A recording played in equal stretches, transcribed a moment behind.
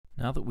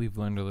Now that we've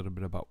learned a little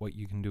bit about what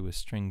you can do with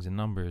strings and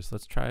numbers,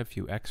 let's try a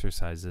few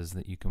exercises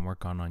that you can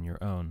work on your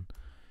own.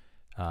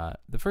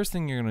 The first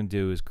thing you're going to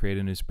do is create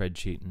a new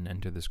spreadsheet and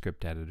enter the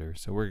script editor.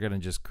 So we're going to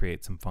just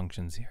create some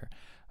functions here.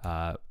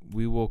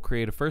 We will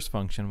create a first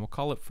function. We'll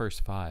call it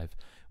first5.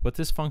 What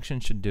this function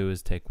should do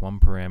is take one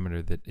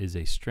parameter that is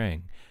a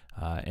string,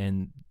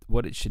 and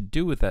what it should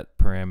do with that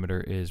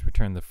parameter is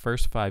return the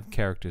first 5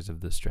 characters of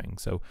the string.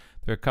 So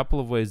there are a couple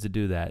of ways to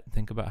do that.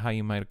 Think about how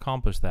you might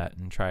accomplish that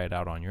and try it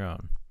out on your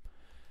own.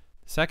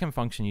 The second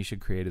function you should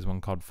create is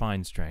one called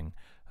findString,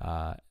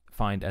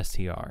 find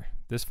str.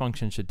 This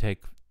function should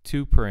take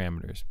 2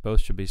 parameters.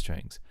 Both should be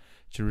strings.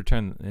 It should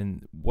return,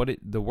 and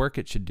the work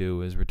it should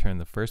do is return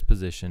the first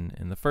position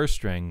in the first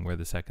string where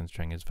the second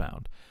string is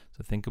found.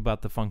 So think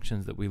about the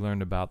functions that we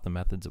learned about, the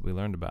methods that we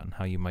learned about, and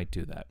how you might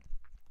do that.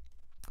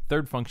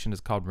 Third function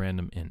is called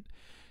randomInt.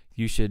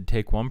 You should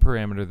take one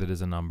parameter that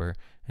is a number,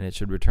 and it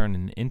should return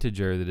an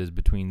integer that is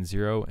between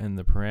 0 and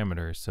the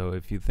parameter. So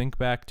if you think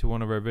back to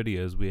one of our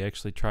videos, we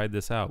actually tried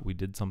this out. We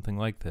did something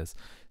like this.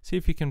 See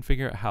if you can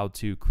figure out how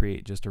to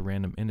create just a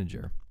random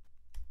integer.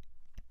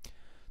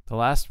 The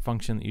last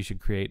function that you should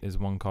create is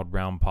one called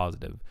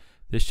roundPositive.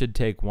 This should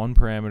take one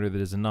parameter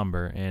that is a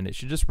number, and it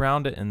should just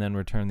round it and then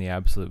return the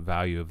absolute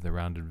value of the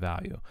rounded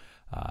value.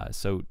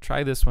 So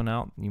try this one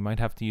out. You might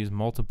have to use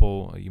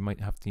multiple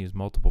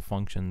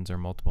functions or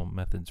multiple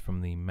methods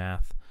from the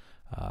math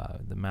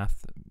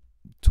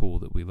tool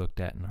that we looked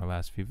at in our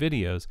last few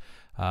videos.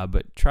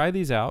 But try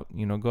these out.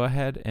 Go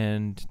ahead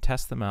and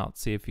test them out.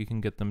 See if you can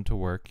get them to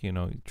work.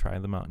 Try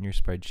them out in your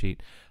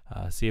spreadsheet.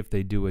 See if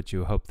they do what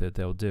you hope that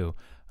they'll do.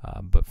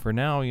 But for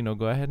now,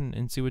 go ahead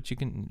and see what you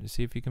can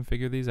see if you can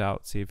figure these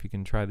out. See if you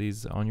can try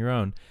these on your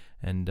own,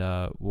 and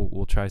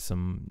we'll try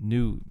some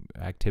new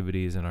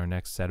activities in our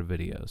next set of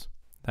videos.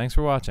 Thanks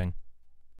for watching.